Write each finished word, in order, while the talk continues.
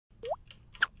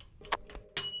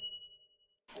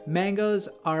Mangoes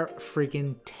are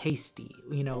freaking tasty.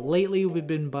 You know, lately we've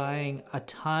been buying a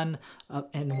ton of,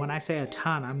 and when I say a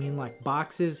ton, I mean like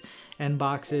boxes and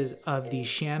boxes of these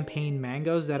champagne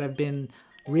mangoes that have been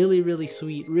really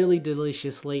sweet, really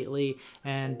delicious lately,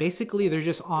 and basically they're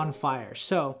just on fire.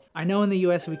 So I know in the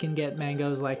US we can get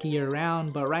mangoes like year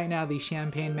round, but right now these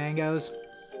champagne mangoes,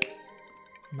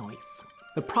 nice.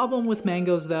 The problem with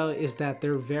mangoes though is that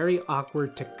they're very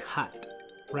awkward to cut,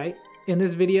 right? In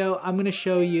this video, I'm gonna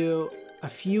show you a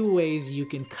few ways you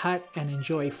can cut and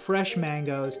enjoy fresh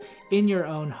mangoes in your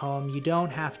own home. You don't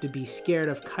have to be scared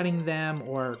of cutting them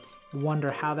or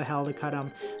wonder how the hell to cut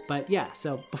them. But yeah,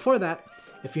 so before that,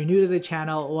 if you're new to the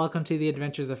channel, welcome to the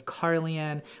adventures of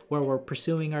Carlian, where we're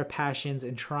pursuing our passions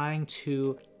and trying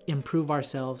to improve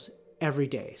ourselves every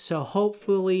day. So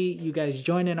hopefully you guys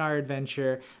join in our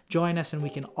adventure, join us, and we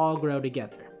can all grow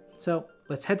together. So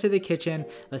let's head to the kitchen,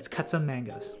 let's cut some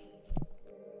mangoes.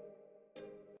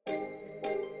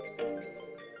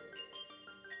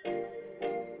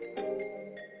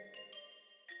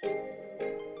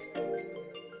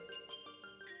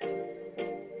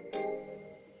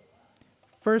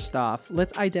 First off,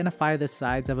 let's identify the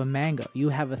sides of a mango. You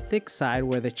have a thick side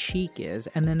where the cheek is,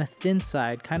 and then a thin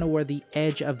side kind of where the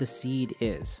edge of the seed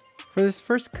is. For this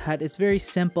first cut, it's very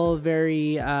simple,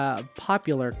 very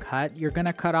popular cut. You're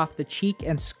gonna cut off the cheek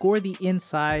and score the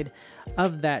inside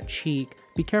of that cheek.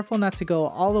 Be careful not to go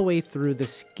all the way through the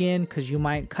skin because you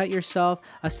might cut yourself.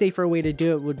 A safer way to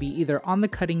do it would be either on the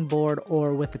cutting board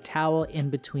or with a towel in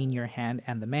between your hand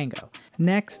and the mango.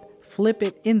 Next, flip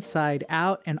it inside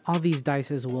out and all these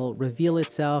dices will reveal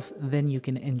itself. Then you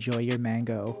can enjoy your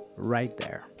mango right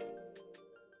there.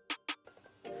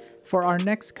 For our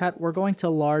next cut, we're going to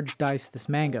large dice this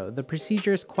mango. The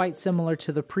procedure is quite similar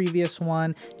to the previous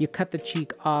one. You cut the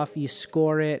cheek off, you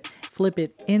score it, flip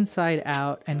it inside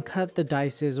out, and cut the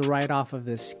dices right off of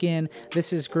the skin.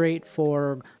 This is great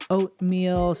for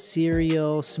oatmeal,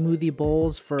 cereal, smoothie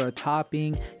bowls for a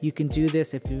topping. You can do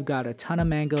this if you've got a ton of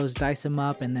mangoes, dice them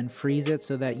up, and then freeze it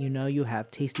so that you know you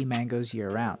have tasty mangoes year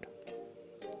round.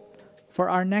 For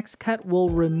our next cut, we'll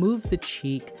remove the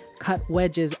cheek, cut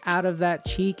wedges out of that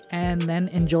cheek, and then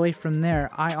enjoy from there.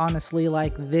 I honestly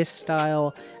like this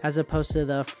style as opposed to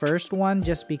the first one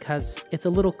just because it's a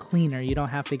little cleaner. You don't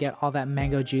have to get all that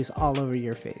mango juice all over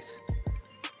your face.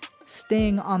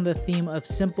 Staying on the theme of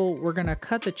simple, we're gonna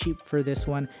cut the cheek for this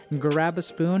one, grab a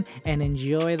spoon, and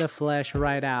enjoy the flesh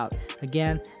right out.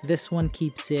 Again, this one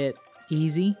keeps it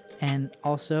easy and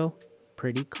also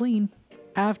pretty clean.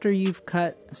 After you've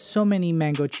cut so many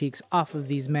mango cheeks off of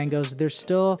these mangoes, there's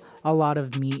still a lot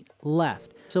of meat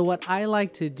left. So what I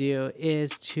like to do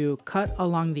is to cut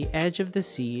along the edge of the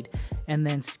seed and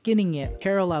then skinning it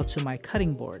parallel to my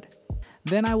cutting board.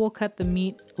 Then I will cut the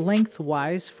meat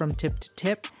lengthwise from tip to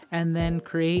tip and then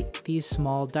create these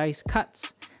small dice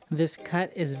cuts. This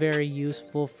cut is very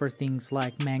useful for things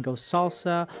like mango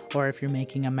salsa, or if you're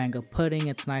making a mango pudding,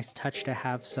 it's a nice touch to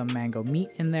have some mango meat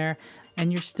in there.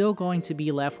 And you're still going to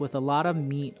be left with a lot of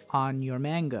meat on your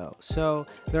mango. So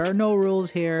there are no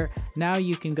rules here. Now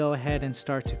you can go ahead and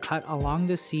start to cut along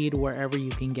the seed wherever you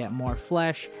can get more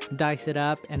flesh, dice it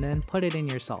up, and then put it in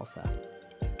your salsa.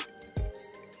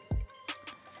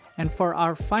 And for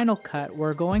our final cut,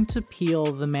 we're going to peel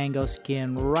the mango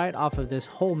skin right off of this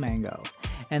whole mango,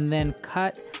 and then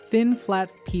cut thin flat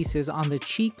pieces on the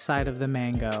cheek side of the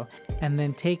mango, and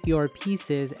then take your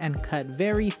pieces and cut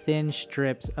very thin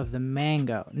strips of the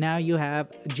mango. Now you have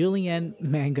julienne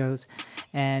mangoes,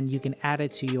 and you can add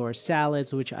it to your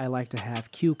salads, which I like to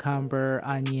have cucumber,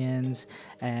 onions,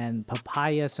 and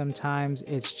papaya sometimes.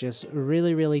 It's just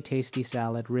really tasty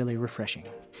salad, really refreshing.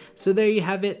 So there you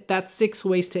have it. That's 6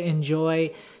 ways to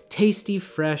enjoy tasty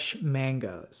fresh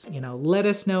mangoes. You know, let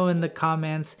us know in the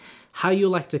comments how you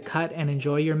like to cut and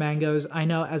enjoy your mangoes. I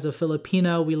know as a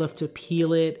Filipino, we love to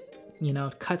peel it, you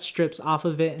know, cut strips off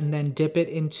of it and then dip it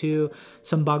into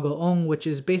some bagoong, which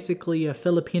is basically a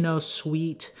Filipino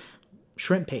sweet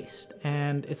shrimp paste.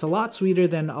 And it's a lot sweeter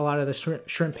than a lot of the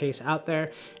shrimp paste out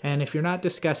there. And if you're not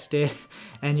disgusted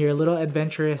and you're a little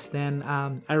adventurous, then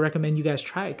I recommend you guys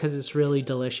try it because it's really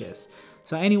delicious.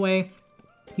 So anyway,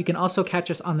 you can also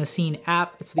catch us on the Cene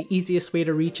app. It's the easiest way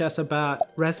to reach us about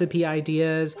recipe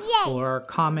ideas or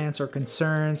comments or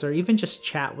concerns, or even just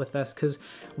chat with us, because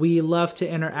we love to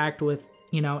interact with,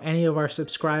 you know, any of our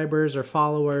subscribers or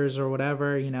followers or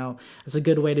whatever. You know, it's a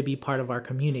good way to be part of our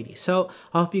community. So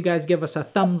I hope you guys give us a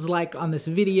thumbs like on this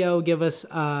video, give us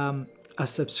a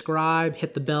subscribe,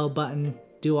 hit the bell button,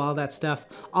 do all that stuff.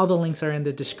 All the links are in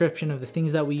the description of the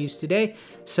things that we use today.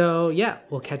 So yeah,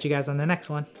 we'll catch you guys on the next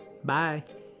one. Bye.